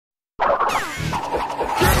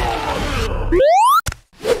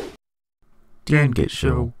Get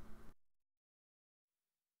Show.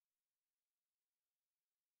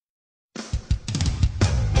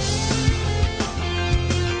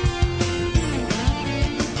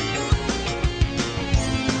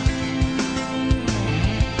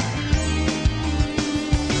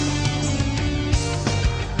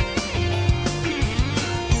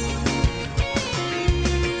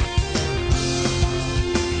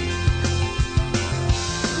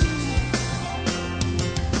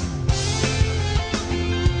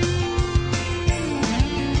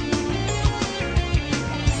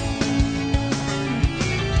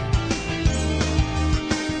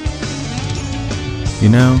 You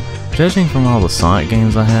know, judging from all the Sonic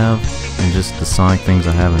games I have, and just the Sonic things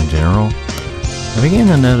I have in general, I begin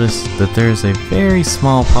to notice that there is a very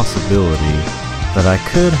small possibility that I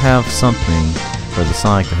could have something for the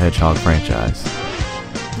Sonic the Hedgehog franchise.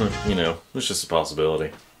 You know, it's just a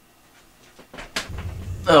possibility.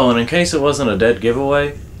 Oh, and in case it wasn't a dead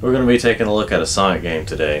giveaway, we're going to be taking a look at a Sonic game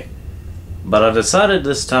today. But I decided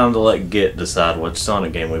this time to let Git decide which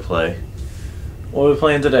Sonic game we play. What are we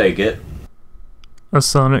playing today, Git? A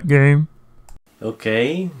Sonic game?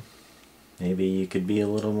 Okay. Maybe you could be a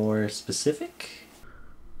little more specific?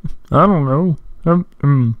 I don't know.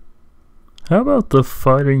 How about the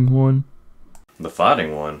fighting one? The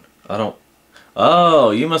fighting one? I don't...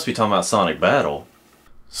 Oh, you must be talking about Sonic Battle.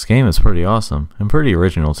 This game is pretty awesome, and pretty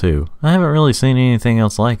original too. I haven't really seen anything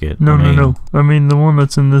else like it. No. I mean the one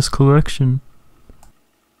that's in this collection.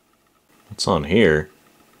 What's on here?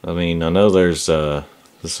 I mean, I know there's this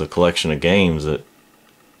is a collection of games that...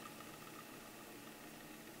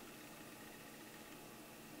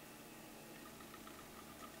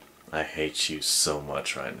 I hate you so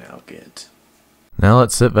much right now, Git. Now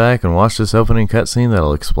let's sit back and watch this opening cutscene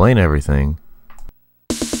that'll explain everything.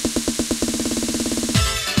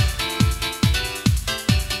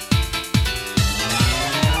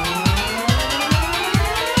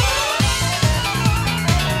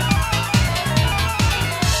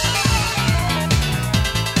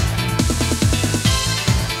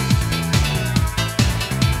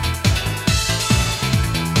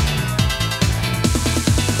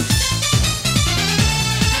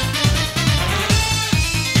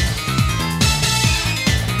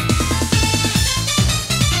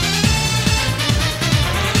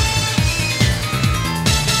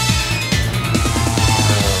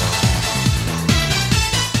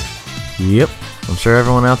 Yep, I'm sure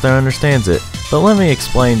everyone out there understands it, but let me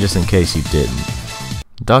explain just in case you didn't.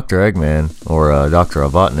 Dr. Eggman, or Dr.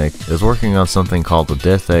 Robotnik, is working on something called the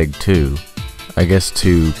Death Egg 2. I guess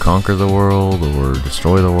to conquer the world, or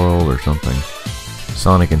destroy the world, or something.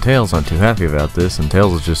 Sonic and Tails aren't too happy about this, and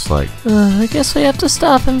Tails is just like, I guess we have to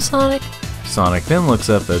stop him, Sonic. Sonic then looks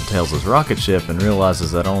up at Tails' rocket ship and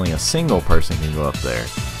realizes that only a single person can go up there.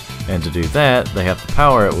 And to do that, they have to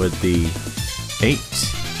power it with the 8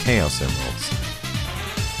 Chaos Emeralds.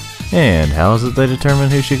 And how is it they determine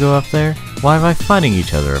who should go up there? Why, by fighting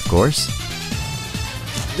each other, of course.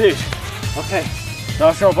 Dude, okay,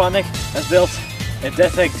 Dr. Robotnik has built a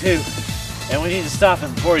Death Egg 2, and we need to stop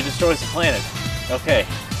him before he destroys the planet. Okay,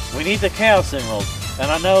 we need the Chaos Emerald, and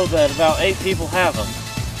I know that about 8 people have them.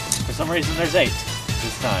 For some reason there's 8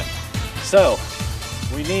 this time. So,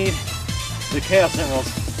 we need the Chaos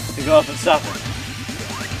Emeralds to go up and stop him.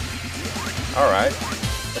 Alright.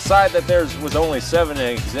 Aside that there was only 7 in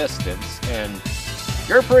existence, and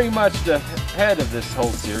you're pretty much the head of this whole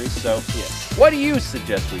series, so yes. What do you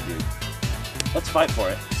suggest we do? Let's fight for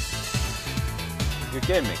it. You're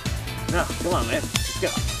kidding me. No, come on, man. Let's go.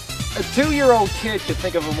 A 2-year-old kid could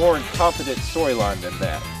think of a more incompetent storyline than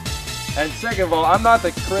that. And second of all, I'm not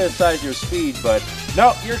to criticize your speed, but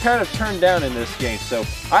no, you're kind of turned down in this game, so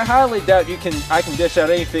I highly doubt I can dish out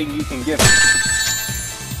anything you can give me.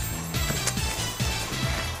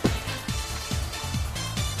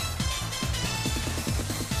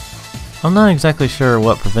 I'm not exactly sure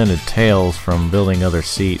what prevented Tails from building other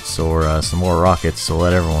seats or some more rockets to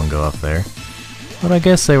let everyone go up there. But I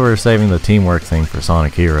guess they were saving the teamwork thing for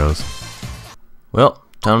Sonic Heroes. Well,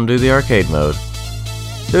 time to do the arcade mode.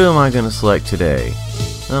 Who am I going to select today?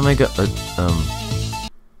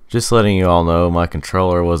 Just letting you all know, my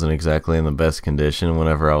controller wasn't exactly in the best condition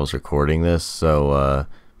whenever I was recording this, so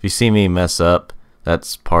if you see me mess up,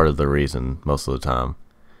 that's part of the reason most of the time.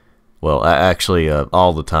 Well, actually,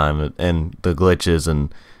 all the time, and the glitches,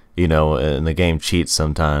 and you know, and the game cheats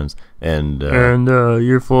sometimes, and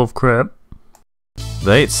you're full of crap.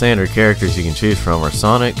 The 8 standard characters you can choose from are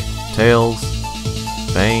Sonic, Tails,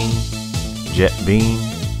 Bane, Jet Beam,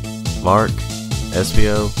 Mark,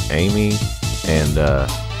 Espio, Amy, and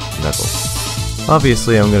Knuckles.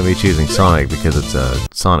 Obviously, I'm going to be choosing Sonic because it's a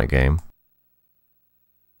Sonic game.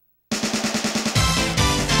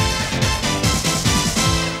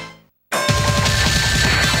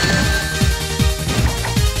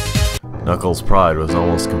 Knuckles' pride was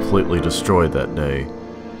almost completely destroyed that day,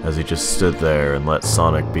 as he just stood there and let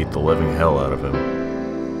Sonic beat the living hell out of him.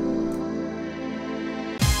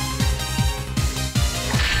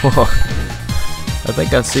 Whoa, I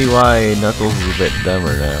think I see why Knuckles is a bit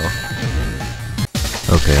dumber now.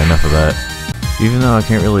 Okay, enough of that. Even though I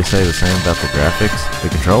can't really say the same about the graphics, the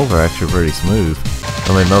controls are actually pretty smooth.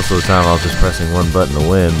 I mean, most of the time I was just pressing one button to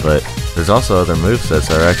win, but there's also other movesets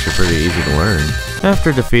that are actually pretty easy to learn.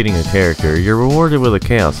 After defeating a character, you're rewarded with a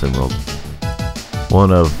Chaos Emerald.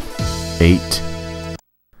 One of 8.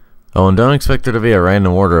 Oh, and don't expect there to be a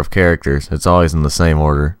random order of characters, it's always in the same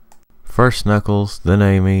order. First Knuckles, then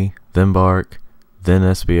Amy, then Bark, then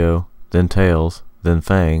Espio, then Tails, then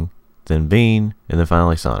Fang, then Bean, and then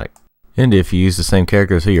finally Sonic. And if you use the same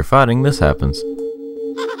characters who you're fighting, this happens.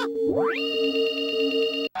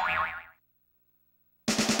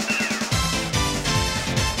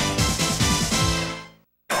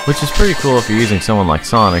 Which is pretty cool if you're using someone like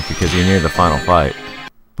Sonic because you're near the final fight.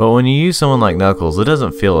 But when you use someone like Knuckles, it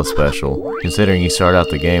doesn't feel as special, considering you start out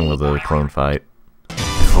the game with a clone fight.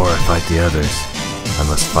 Before I fight the others, I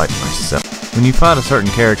must fight myself. When you fight a certain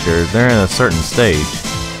character, they're in a certain stage.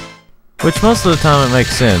 Which most of the time it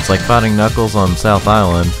makes sense, like fighting Knuckles on South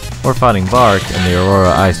Island, or fighting Bark in the Aurora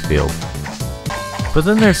Ice Field. But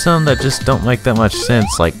then there's some that just don't make that much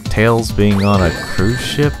sense, like Tails being on a cruise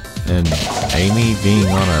ship, and Amy being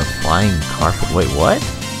on a flying carpet. Wait, what?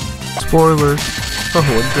 Spoilers! Oh,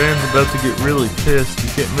 and Dan's about to get really pissed, you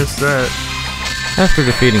can't miss that. After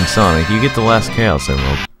defeating Sonic, you get the last Chaos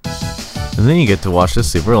Emerald. And then you get to watch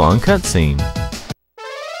this super long cutscene.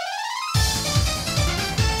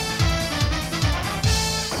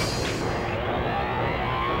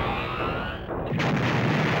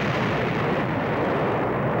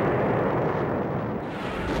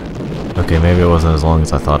 Okay, maybe it wasn't as long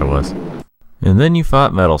as I thought it was. And then you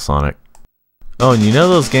fought Metal Sonic. Oh, and you know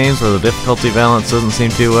those games where the difficulty balance doesn't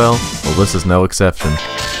seem too well? Well, this is no exception.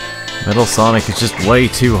 Metal Sonic is just way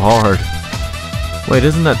too hard. Wait,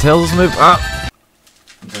 isn't that Tails' move? Ah!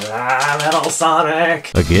 Metal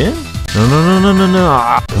Sonic! Again? No.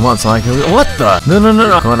 Ah. Come on, Sonic. What the?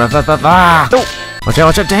 No. Come on, ah! No! Watch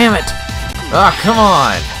out, damn it! Ah, come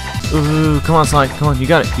on! Ooh, come on, Sonic, come on, you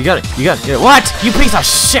got it. What? You piece of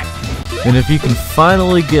shit! And if you can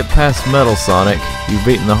finally get past Metal Sonic, you've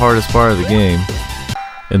beaten the hardest part of the game.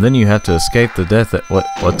 And then you have to escape the death that—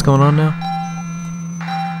 what's going on now?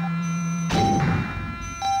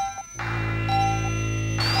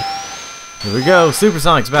 Here we go, Super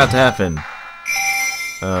Sonic's about to happen.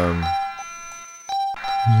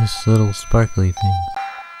 Just little sparkly things.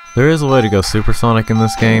 There is a way to go supersonic in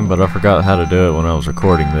this game, but I forgot how to do it when I was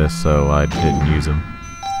recording this, so I didn't use them.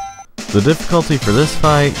 The difficulty for this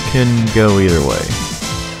fight can go either way.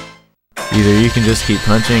 Either you can just keep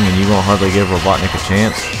punching and you won't hardly give Robotnik a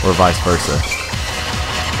chance, or vice versa.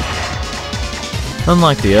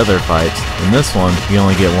 Unlike the other fights, in this one you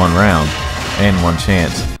only get one round, and one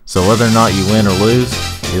chance, so whether or not you win or lose,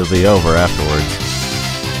 it'll be over afterwards.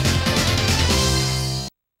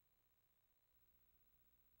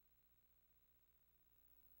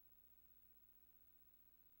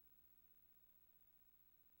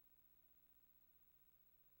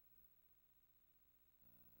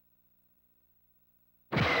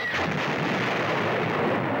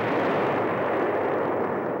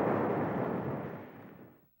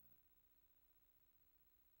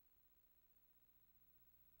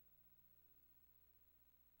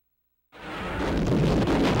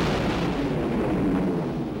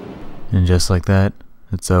 And just like that,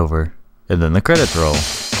 it's over. And then the credits roll.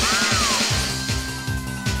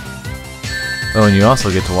 Oh, and you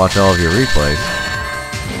also get to watch all of your replays.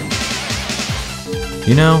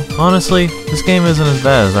 You know, honestly, this game isn't as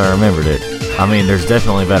bad as I remembered it. I mean, there's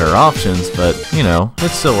definitely better options, but, you know,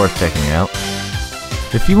 it's still worth checking out.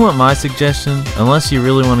 If you want my suggestion, unless you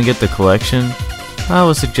really want to get the collection, I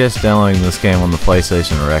would suggest downloading this game on the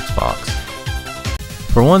PlayStation or Xbox.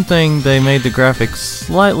 For one thing, they made the graphics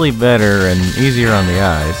slightly better and easier on the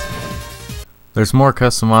eyes. There's more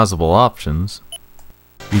customizable options.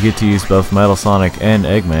 You get to use both Metal Sonic and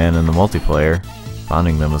Eggman in the multiplayer.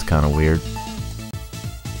 Finding them is kinda weird.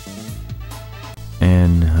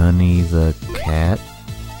 And Honey the Cat,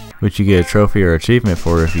 which you get a trophy or achievement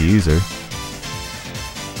for if you use her.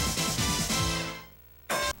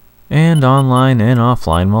 And online and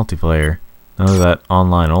offline multiplayer. None of that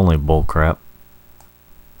online only bullcrap.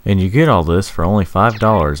 And you get all this for only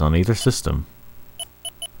 $5 on either system.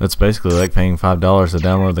 That's basically like paying $5 to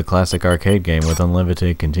download the classic arcade game with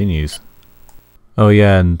unlimited continues. Oh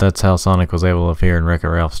yeah, and that's how Sonic was able to appear in Wreck-It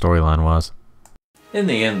Ralph's storyline was. In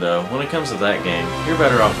the end though, when it comes to that game, you're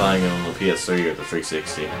better off buying it on the PS3 or the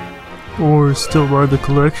 360. Or still buy the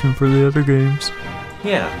collection for the other games.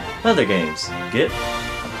 Yeah, other games. Get?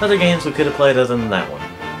 Other games we could have played other than that one.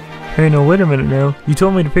 Hey, no, wait a minute now. You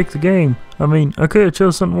told me to pick the game. I mean, I could have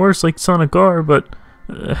chose something worse like Sonic R, but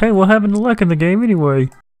hey, what happened to luck in the game anyway?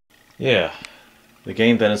 Yeah, the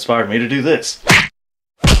game that inspired me to do this.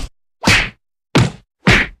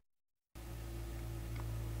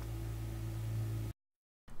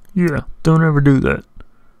 Yeah, don't ever do that.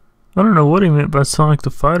 I don't know what he meant by Sonic the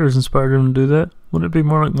Fighters inspired him to do that. Wouldn't it be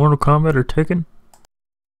more like Mortal Kombat or Tekken?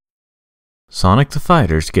 Sonic the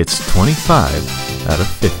Fighters gets 25 out of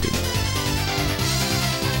 50.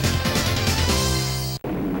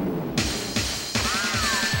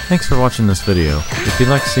 Thanks for watching this video. If you'd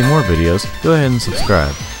like to see more videos, go ahead and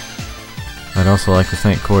subscribe. I'd also like to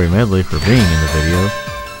thank Corey Medley for being in the video.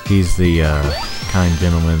 He's the kind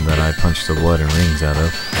gentleman that I punched the blood and rings out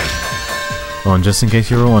of. Oh, and just in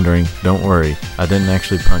case you were wondering, don't worry, I didn't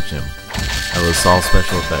actually punch him. That was all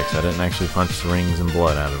special effects. I didn't actually punch the rings and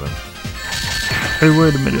blood out of him. Hey,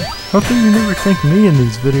 wait a minute. How come you never thank me in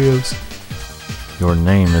these videos? Your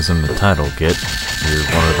name is in the title, Git. You're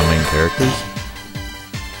one of the main characters.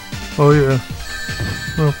 Oh yeah.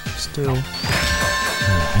 Well, still.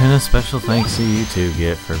 And a special thanks to you too,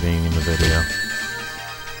 Git, for being in the video.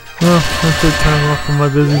 Well, I took time off from my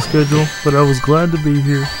busy schedule, but I was glad to be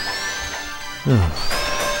here.